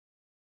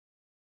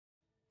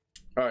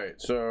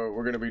Alright, so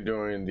we're going to be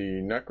doing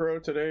the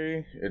Necro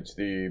today. It's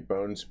the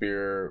Bone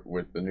Spear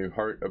with the new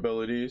heart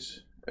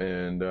abilities.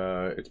 And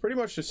it's pretty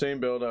much the same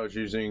build I was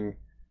using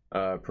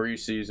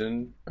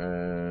pre-season,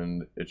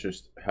 and it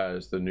just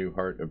has the new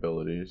heart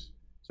abilities.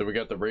 So we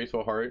got the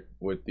Wraithful Heart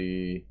with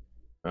the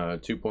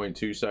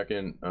 2.2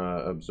 second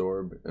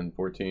absorb and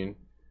 14.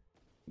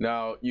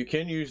 Now you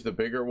can use the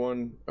bigger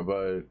one,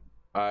 but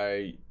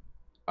I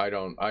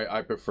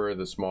prefer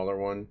the smaller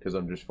one because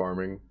I'm just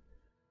farming.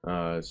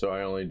 So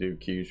I only do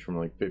keys from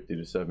like 50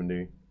 to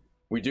 70.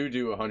 We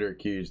do 100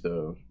 keys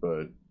though,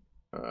 but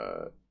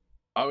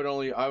I would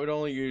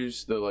only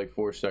use the like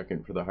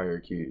 4-second for the higher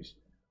keys.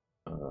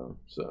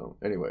 So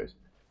anyways,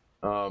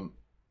 but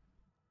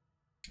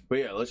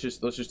yeah, let's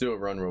just do a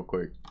run real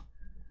quick.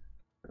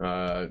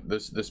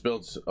 This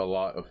build's a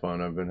lot of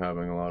fun. I've been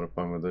having a lot of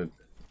fun with it.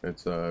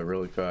 It's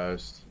really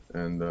fast,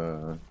 and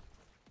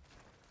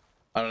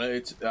I don't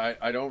know,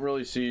 I don't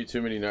really see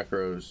too many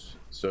necros,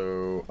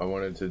 so I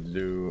wanted to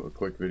do a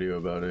quick video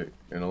about it.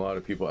 And a lot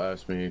of people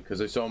asked me because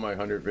they saw my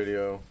 100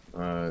 video,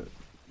 the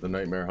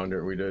Nightmare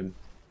 100 we did,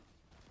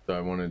 so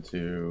I wanted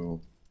to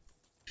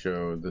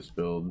show this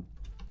build.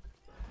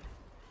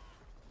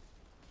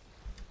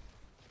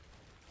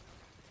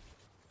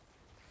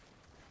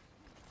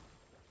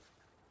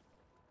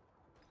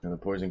 And the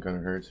poison kind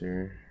of hurts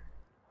here.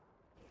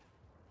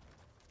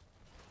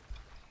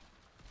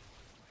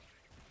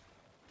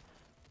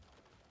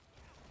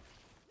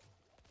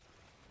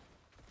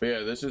 But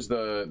yeah, this is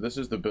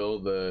the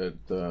build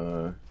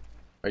that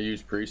I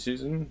used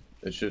preseason.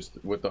 It's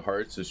just with the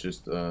hearts, it's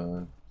just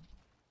a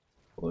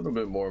little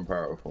bit more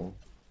powerful.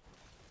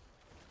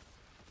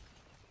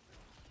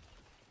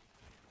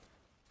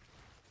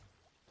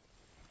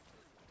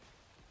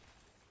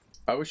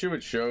 I wish it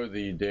would show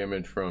the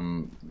damage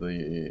from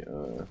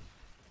the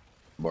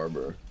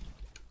barber.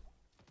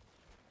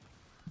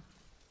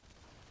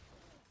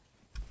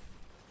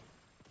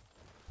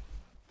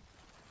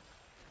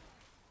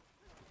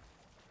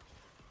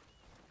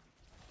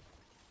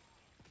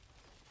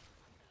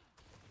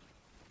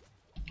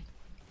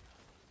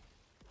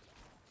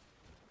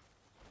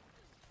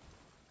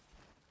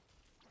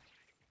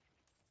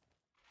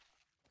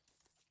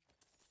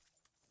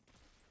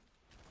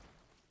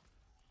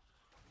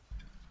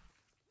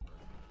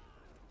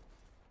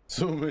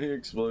 So many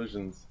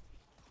explosions.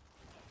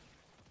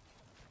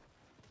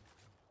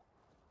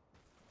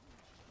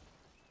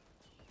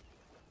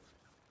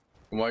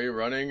 While you're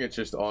running, it's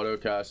just auto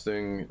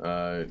casting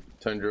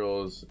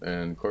tendrils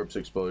and corpse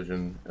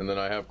explosion, and then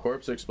I have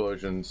corpse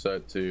explosion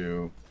set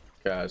to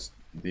cast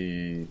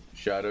the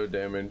shadow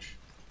damage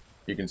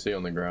you can see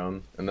on the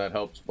ground, and that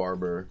helps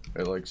barber.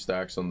 It like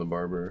stacks on the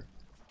barber.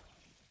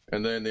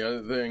 And then the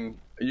other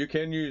thing, you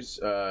can use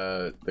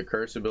the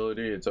curse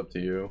ability. It's up to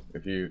you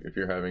if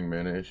you're having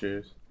mana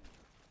issues,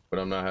 but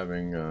I'm not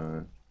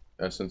having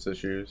essence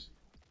issues.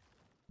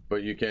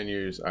 But you can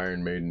use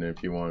Iron Maiden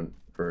if you want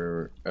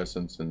for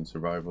essence and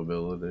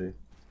survivability.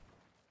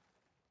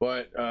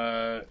 But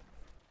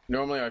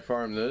normally I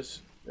farm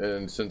this,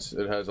 and since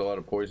it has a lot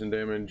of poison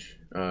damage,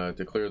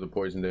 to clear the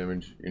poison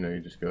damage, you know, you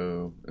just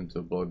go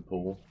into blood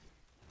pool.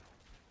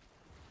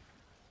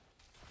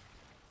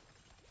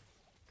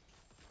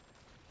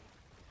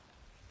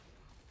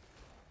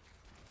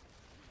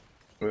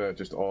 Yeah,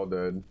 just all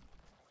dead.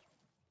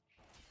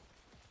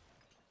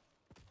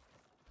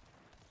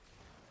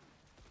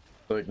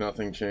 Like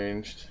nothing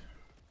changed.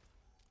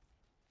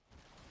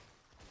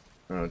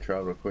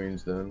 Travel to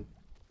Queens then.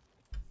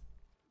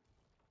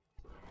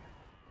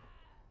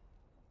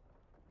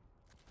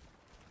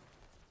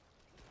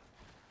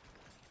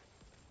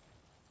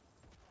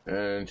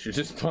 And she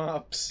just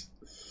pops.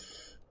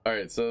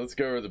 Alright, so let's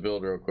go over the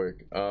build real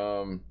quick.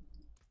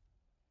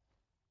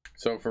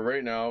 So for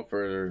right now,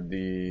 for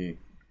the...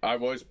 I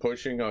was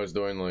pushing, I was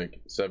doing like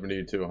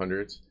 70 to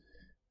 100s.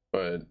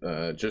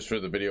 But just for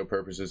the video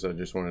purposes, I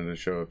just wanted to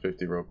show a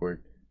 50 real quick.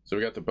 So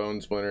we got the bone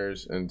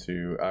splinters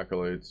into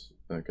accolades,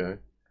 okay?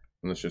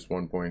 And that's just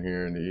 1 point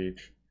here into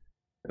each.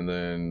 And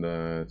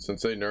then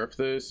since they nerfed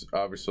this,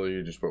 obviously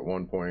you just put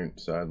 1 point,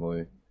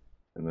 sadly.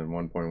 And then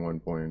 1 point, 1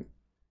 point.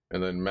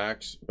 And then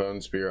max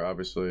bone spear,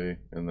 obviously.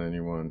 And then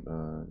you want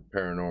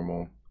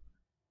paranormal.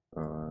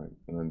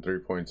 And then 3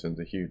 points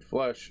into huge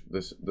flesh.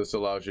 This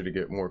allows you to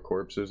get more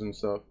corpses and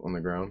stuff on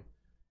the ground.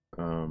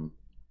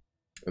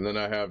 And then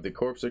I have the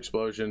corpse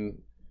explosion.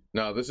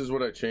 Now this is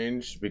what I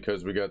changed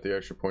because we got the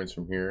extra points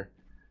from here.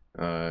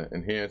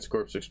 Enhanced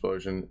corpse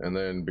explosion, and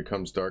then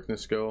becomes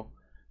darkness skill.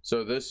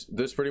 So this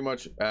pretty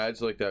much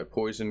adds like that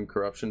poison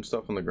corruption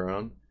stuff on the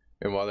ground,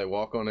 and while they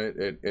walk on it,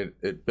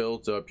 it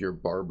builds up your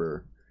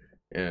barber,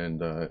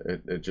 and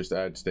it just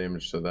adds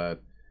damage to that.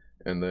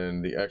 And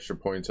then the extra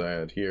points I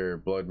had here: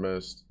 blood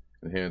mist,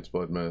 enhanced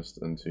blood mist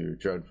into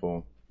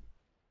dreadful,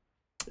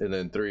 and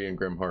then 3 in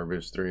grim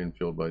harvest, 3 in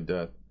fueled by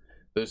death.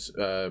 This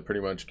pretty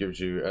much gives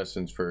you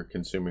essence for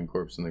consuming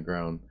corpse in the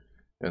ground,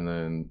 and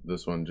then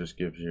this one just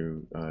gives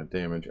you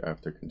damage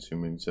after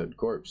consuming said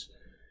corpse.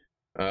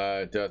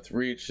 Death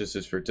reach, this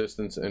is for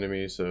distance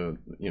enemies, so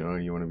you know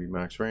you want to be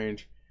max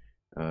range.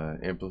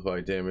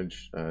 amplify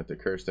damage to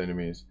cursed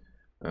enemies.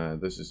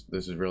 This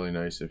is really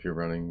nice if you're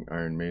running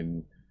Iron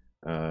Maiden,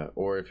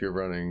 or if you're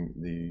running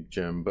the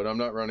gem. But I'm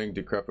not running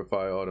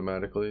Decrepify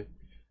automatically,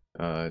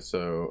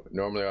 so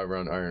normally I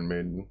run Iron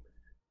Maiden,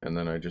 and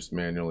then I just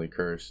manually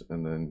curse,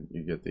 and then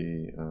you get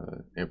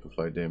the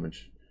amplified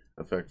damage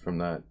effect from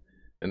that.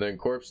 And then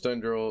Corpse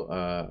Tendril,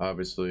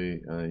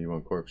 obviously you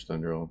want Corpse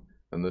Tendril,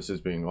 and this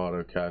is being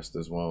auto cast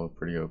as well,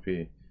 pretty OP.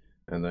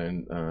 And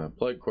then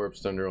Plague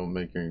Corpse Tendril,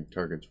 making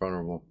targets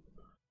vulnerable.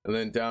 And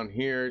then down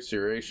here,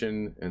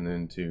 Ceration, and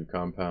then to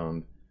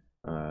Compound.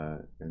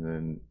 And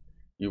then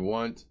you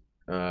want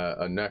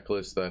a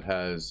necklace that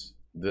has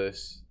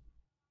this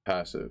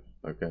passive,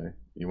 okay?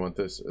 You want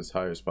this as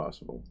high as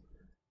possible.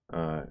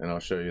 And I'll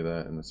show you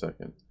that in a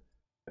second.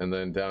 And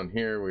then down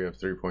here, we have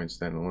 3 points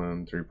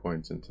standalone, 3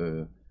 points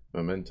into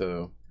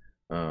Memento,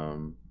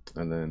 and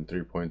then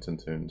 3 points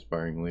into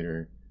Inspiring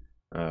Leader.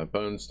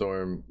 Bone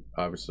Storm,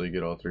 obviously you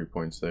get all 3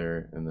 points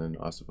there, and then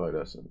Ossified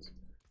Essence.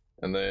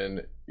 And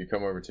then you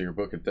come over to your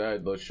Book of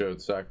Dead. Let's show the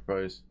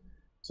sacrifice.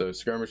 So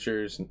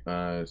Skirmishers,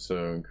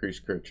 so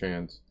increased crit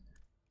chance,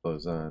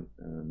 close that.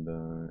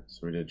 And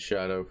so we did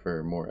Shadow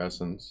for more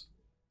essence.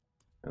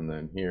 And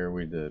then here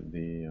we did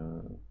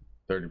the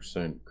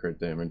 30% crit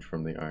damage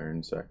from the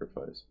Iron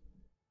Sacrifice.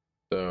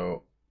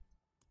 So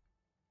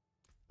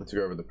let's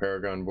go over the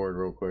Paragon board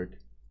real quick.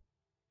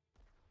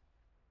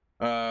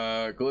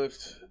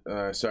 Glyph,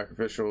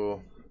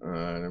 Sacrificial,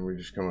 and then we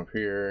just come up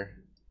here.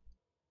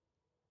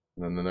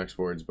 And then the next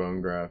board's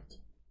Bone Graft.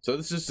 So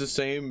this is the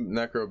same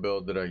Necro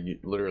build that I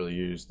literally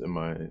used in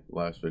my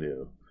last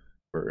video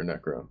for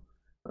Necro.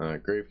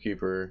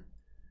 Gravekeeper,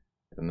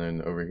 and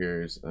then over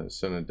here is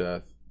Sin of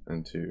Death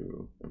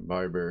into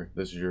Imbiber.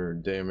 This is your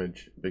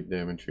damage, big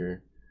damage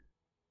here.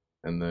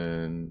 And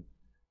then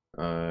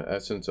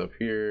Essence up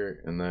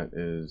here, and that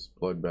is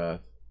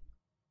Bloodbath.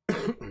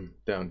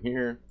 Down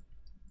here,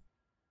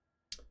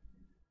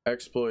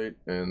 Exploit,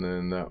 and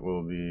then that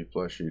will be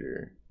Flesh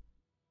Eater.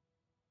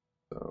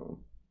 So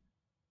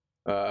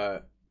I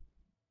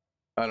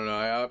don't know,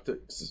 I opted,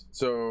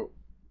 so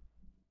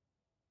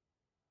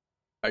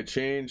I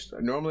changed.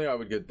 Normally I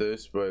would get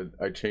this, but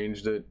I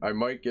changed it. I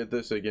might get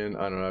this again.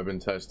 I don't know, I've been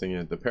testing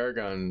it. The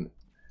Paragon,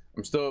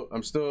 I'm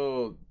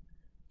still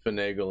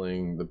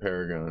finagling the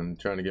Paragon,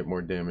 trying to get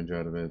more damage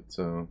out of it.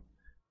 So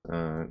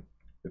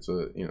it's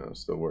a, you know,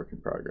 still work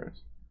in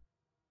progress.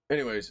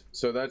 Anyways,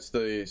 so that's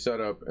the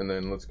setup, and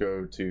then let's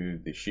go to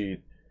the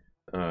sheet.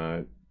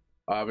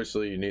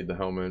 Obviously you need the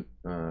helmet,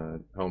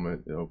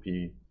 OP.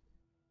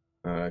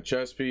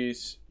 Chest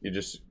piece, you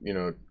just, you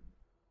know,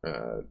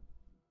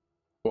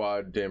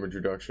 quad damage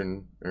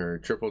reduction, or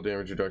triple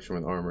damage reduction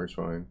with armor is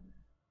fine.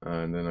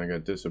 And then I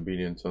got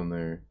Disobedience on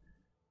there.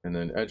 And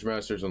then Edge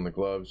Masters on the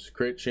gloves,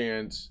 crit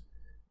chance,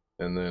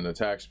 and then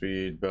attack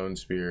speed, Bone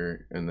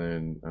Spear, and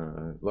then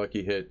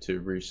lucky hit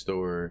to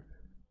restore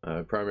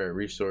primary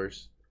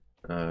resource.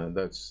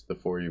 That's the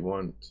 4 you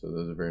want, so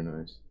those are very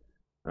nice.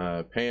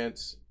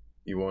 Pants,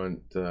 you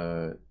want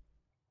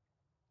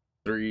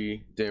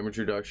 3 damage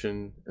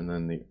reduction, and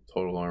then the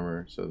total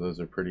armor, so those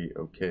are pretty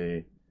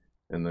okay.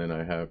 And then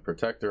I have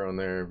Protector on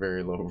there,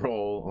 very low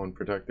roll on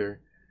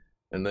Protector.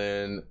 And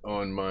then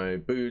on my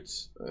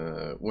boots,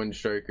 Wind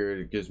Striker,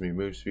 it gives me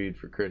move speed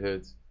for crit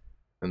hits.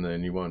 And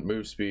then you want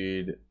move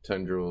speed,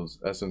 tendrils,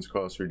 essence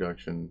cost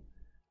reduction,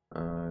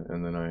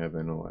 and then I have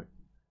intellect.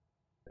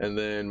 And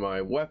then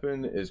my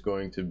weapon is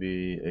going to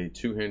be a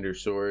 2-hander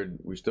sword.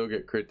 We still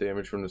get crit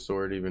damage from the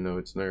sword even though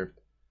it's nerfed.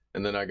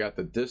 And then I got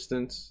the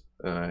distance,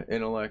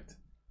 intellect,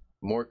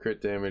 more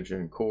crit damage,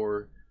 and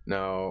core.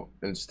 Now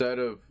instead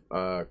of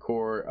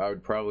core, I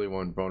would probably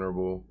want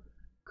vulnerable,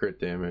 crit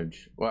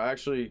damage. Well,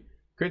 actually,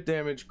 crit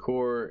damage,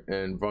 core,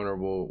 and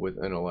vulnerable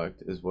with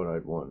intellect is what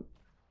I'd want.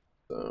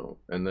 So,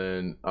 and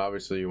then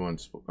obviously you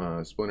want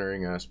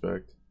splintering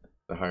aspect.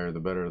 The higher the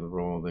better the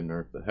roll. They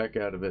nerf the heck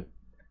out of it.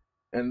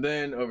 And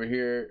then over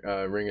here,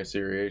 Ring of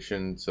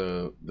Seriation.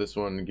 So this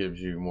one gives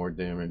you more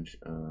damage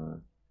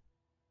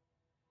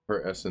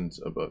per essence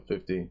above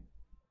 50.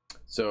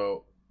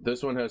 So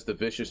this one has the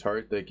Vicious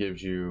Heart that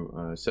gives you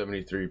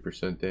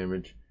 73%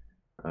 damage.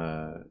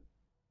 And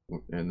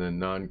then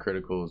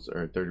non-criticals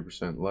are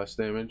 30% less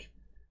damage.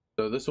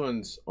 So this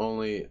one's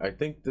only, I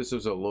think this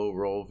is a low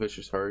roll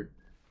Vicious Heart.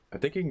 I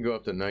think it can go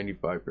up to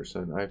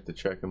 95%. I have to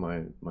check in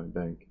my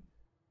bank.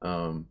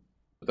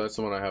 But that's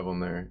the one I have on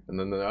there. And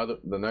then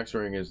the next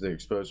ring is the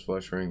Exposed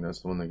Flesh ring.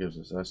 That's the one that gives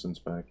us essence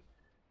back.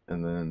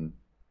 And then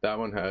that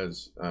one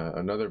has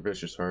another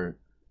Vicious Heart.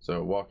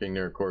 So walking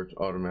near a corpse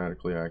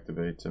automatically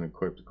activates an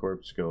equipped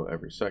corpse skill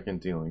every second,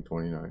 dealing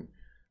 29%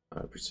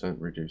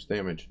 reduced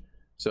damage.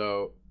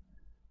 So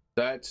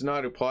that's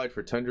not applied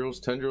for tendrils.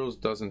 Tendrils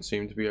doesn't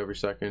seem to be every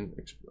second.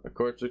 A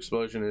corpse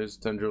explosion is.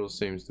 Tendrils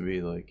seems to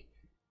be like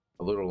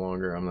a little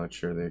longer. I'm not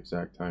sure the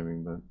exact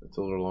timing, but it's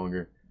a little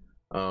longer.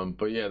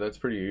 But yeah, that's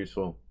pretty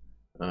useful.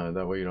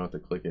 That way you don't have to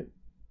click it.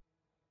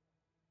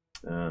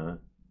 And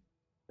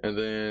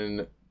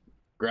then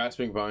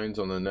Grasping Vines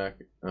on the neck,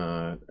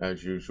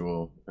 as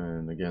usual.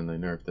 And again, they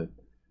nerfed it.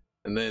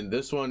 And then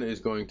this one is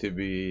going to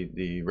be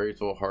the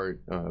Wraithful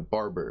Heart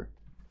Barber.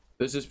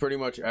 This is pretty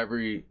much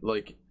every,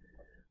 like,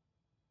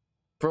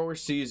 for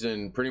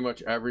season, pretty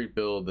much every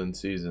build in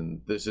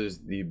season, this is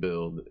the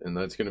build, and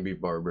that's going to be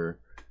Barber.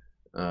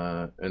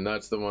 And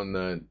that's the one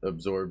that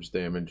absorbs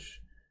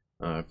damage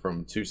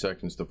from 2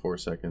 seconds to 4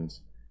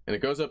 seconds. And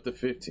it goes up to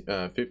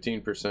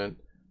 15%,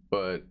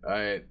 but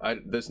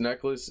this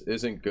necklace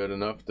isn't good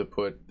enough to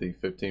put the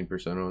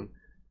 15% on.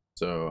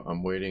 So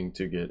I'm waiting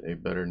to get a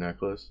better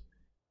necklace,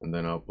 and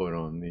then I'll put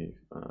on the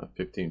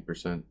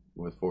 15%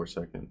 with 4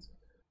 seconds.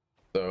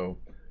 So,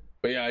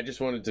 but yeah, I just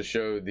wanted to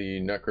show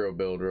the Necro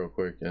build real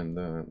quick, and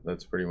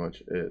that's pretty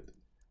much it.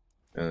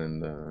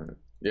 And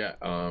yeah,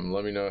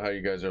 let me know how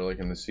you guys are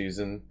liking the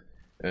season.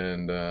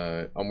 And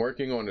I'm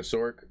working on a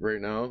Sork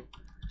right now.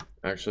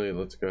 Actually,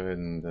 let's go ahead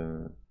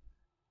and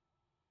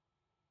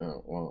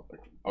oh, well,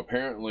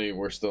 apparently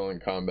we're still in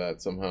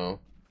combat somehow.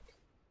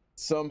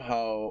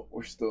 Somehow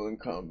we're still in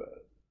combat.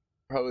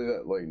 Probably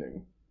that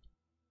lightning.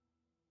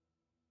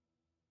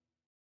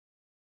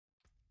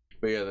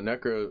 But yeah, the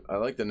Necro, I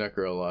like the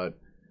Necro a lot.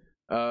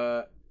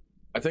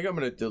 I think I'm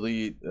gonna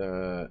delete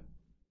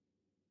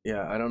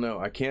yeah, I don't know,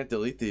 I can't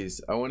delete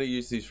these. I want to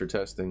use these for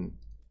testing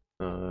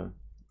for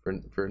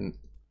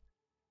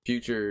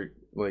future,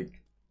 like,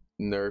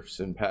 nerfs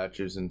and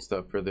patches and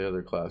stuff for the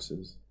other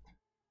classes.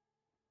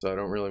 So I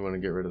don't really want to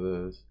get rid of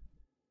those.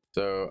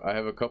 So I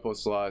have a couple of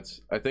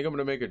slots. I think I'm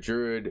gonna make a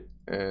Druid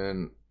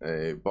and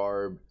a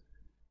Barb,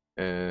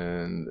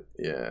 and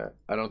yeah,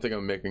 I don't think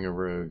I'm making a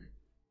Rogue.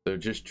 So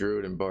just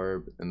Druid and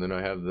Barb, and then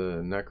I have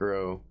the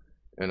Necro,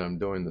 and I'm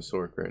doing the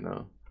Sork right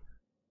now.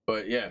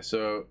 But yeah,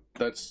 so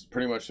that's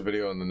pretty much the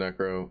video on the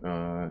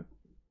Necro.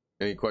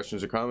 Any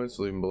questions or comments,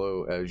 leave them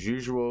below as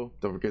usual.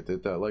 Don't forget to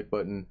hit that like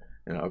button,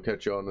 and I'll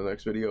catch you all in the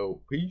next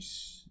video.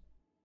 Peace.